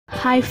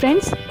Hi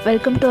friends,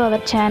 welcome to our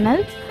channel.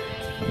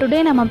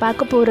 Today நம்ம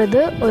பார்க்க போகிறது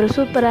ஒரு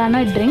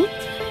சூப்பரான ட்ரிங்க்.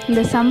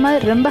 இந்த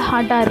சம்மர் ரொம்ப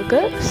ஹாட்டாக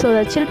இருக்குது, ஸோ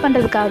அதை சில்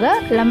பண்ணுறதுக்காக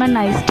லெமன்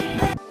ஐஸ் டீ.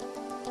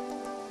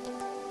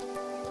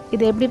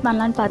 இது எப்படி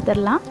பண்ணலான்னு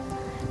பார்த்துடலாம்.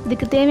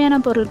 இதுக்கு தேவையான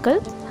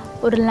பொருட்கள்: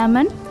 ஒரு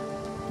லெமன்,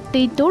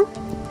 டீ தூள்,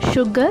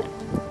 sugar,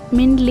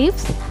 mint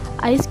leaves,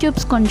 ice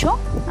cubes கொஞ்சம்,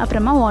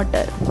 அப்புறமா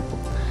water.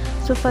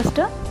 So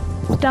first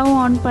stove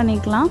on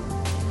பண்ணிக்கலாம்.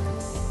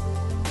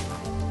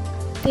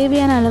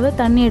 தேவையான அளவு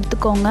தண்ணி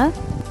எடுத்துக்கோங்க.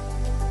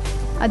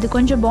 அது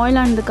கொஞ்சம் பாயில்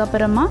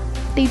ஆனதுக்கப்புறமா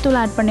டீ தூள்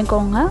ஆட்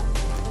பண்ணிக்கோங்க.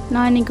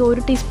 நான் இன்றைக்கி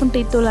 1 டீஸ்பூன்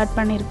டீ தூள் ஆட்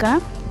பண்ணியிருக்கேன்.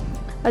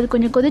 அது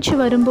கொஞ்சம் கொதித்து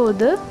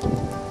வரும்போது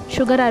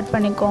சுகர் ஆட்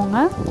பண்ணிக்கோங்க.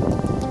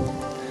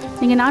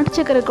 நீங்கள் நாட்டு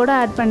சக்கரை கூட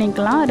ஆட்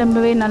பண்ணிக்கலாம்,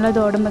 ரொம்பவே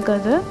நல்லது உடம்புக்கு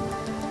அது.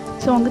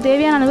 ஸோ உங்களுக்கு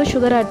தேவையான அளவு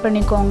சுகர் ஆட்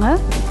பண்ணிக்கோங்க.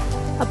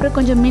 அப்புறம்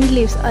கொஞ்சம் மின்ட்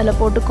லீவ்ஸ் அதில்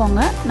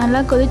போட்டுக்கோங்க.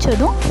 நல்லா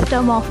கொதித்ததும்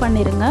ஸ்டவ் ஆஃப்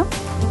பண்ணிடுங்க.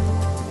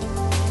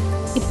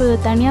 இப்போ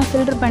தனியாக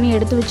ஃபில்டர் பண்ணி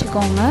எடுத்து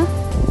வச்சுக்கோங்க.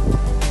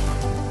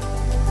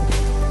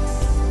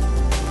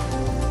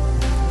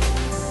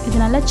 இது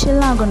நல்லா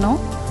சில் ஆகணும்,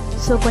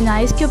 ஸோ கொஞ்சம்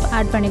ஐஸ் க்யூப்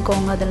ஆட்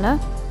பண்ணிக்கோங்க அதில்.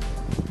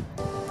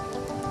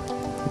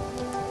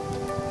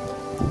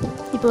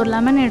 இப்போ ஒரு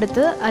லெமன்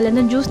எடுத்து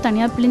அதுலேருந்து ஜூஸ்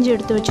தனியாக பிழிஞ்சு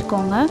எடுத்து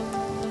வச்சுக்கோங்க.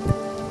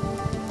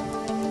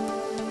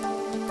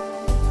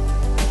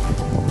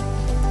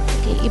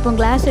 ஓகே, இப்போ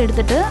கிளாஸ்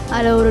எடுத்துகிட்டு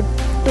அதில் ஒரு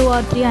 2 or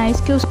 3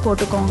 ஐஸ் க்யூப்ஸ்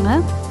போட்டுக்கோங்க.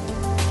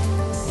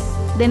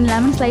 தென்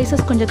லெமன்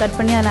ஸ்லைசஸ் கொஞ்சம் கட்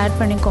பண்ணி அதில் ஆட்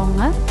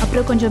பண்ணிக்கோங்க.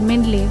 அப்புறம் கொஞ்சம்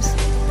மின்ட் லீவ்ஸ்,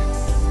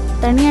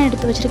 தனியாக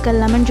எடுத்து வச்சுருக்க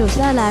லெமன்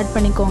ஜூஸை அதில் ஆட்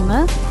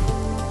பண்ணிக்கோங்க.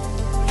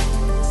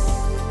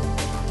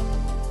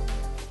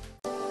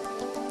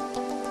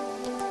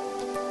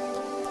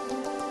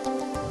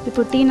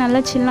 இப்போ டீ நல்லா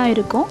சில்லாக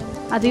இருக்கும்,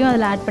 அதையும்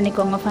அதில் ஆட்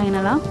பண்ணிக்கோங்க.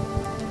 ஃபைனலாக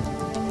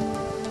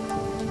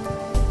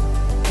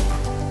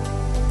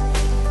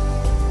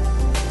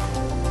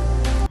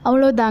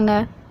அவ்வளோதாங்க,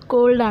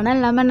 கோல்டான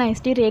லெமன்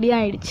ஐஸ் டீ ரெடி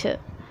ஆகிடுச்சு.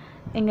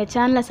 எங்கள்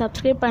சேனலை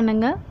சப்ஸ்கிரைப்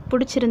பண்ணுங்கள்,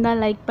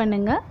 பிடிச்சிருந்தால் லைக்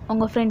பண்ணுங்கள்,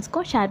 உங்கள்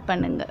ஃப்ரெண்ட்ஸ்க்கும் ஷேர்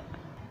பண்ணுங்கள்.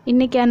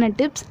 இன்றைக்கான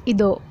டிப்ஸ்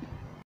இதோ.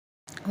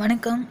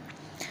 வணக்கம்.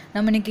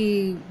 நம்ம இன்றைக்கி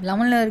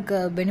லெமனில்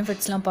இருக்க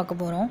பெனிஃபிட்ஸ்லாம்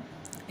பார்க்க போகிறோம்.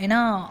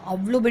 ஏன்னா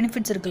அவ்வளோ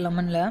பெனிஃபிட்ஸ் இருக்குது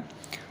லெமனில்.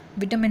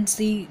 Vitamin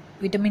C,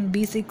 vitamin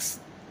B6,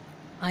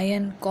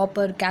 iron,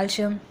 copper,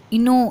 calcium,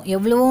 இன்னும்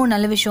எவ்வளவோ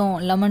நல்ல விஷயம்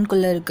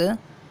லெமனுக்குள்ளே இருக்குது.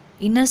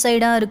 இன்னர்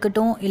சைடாக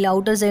இருக்கட்டும் இல்லை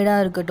அவுட்டர்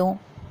சைடாக இருக்கட்டும்,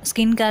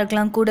 ஸ்கின்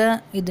கேருக்கெலாம் கூட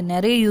இது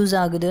நிறைய யூஸ்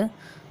ஆகுது.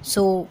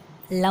 ஸோ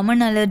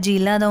லெமன் அலர்ஜி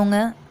இல்லாதவங்க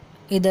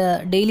இதை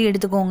டெய்லி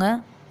எடுத்துக்கோங்க,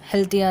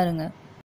 ஹெல்த்தியாக இருங்க.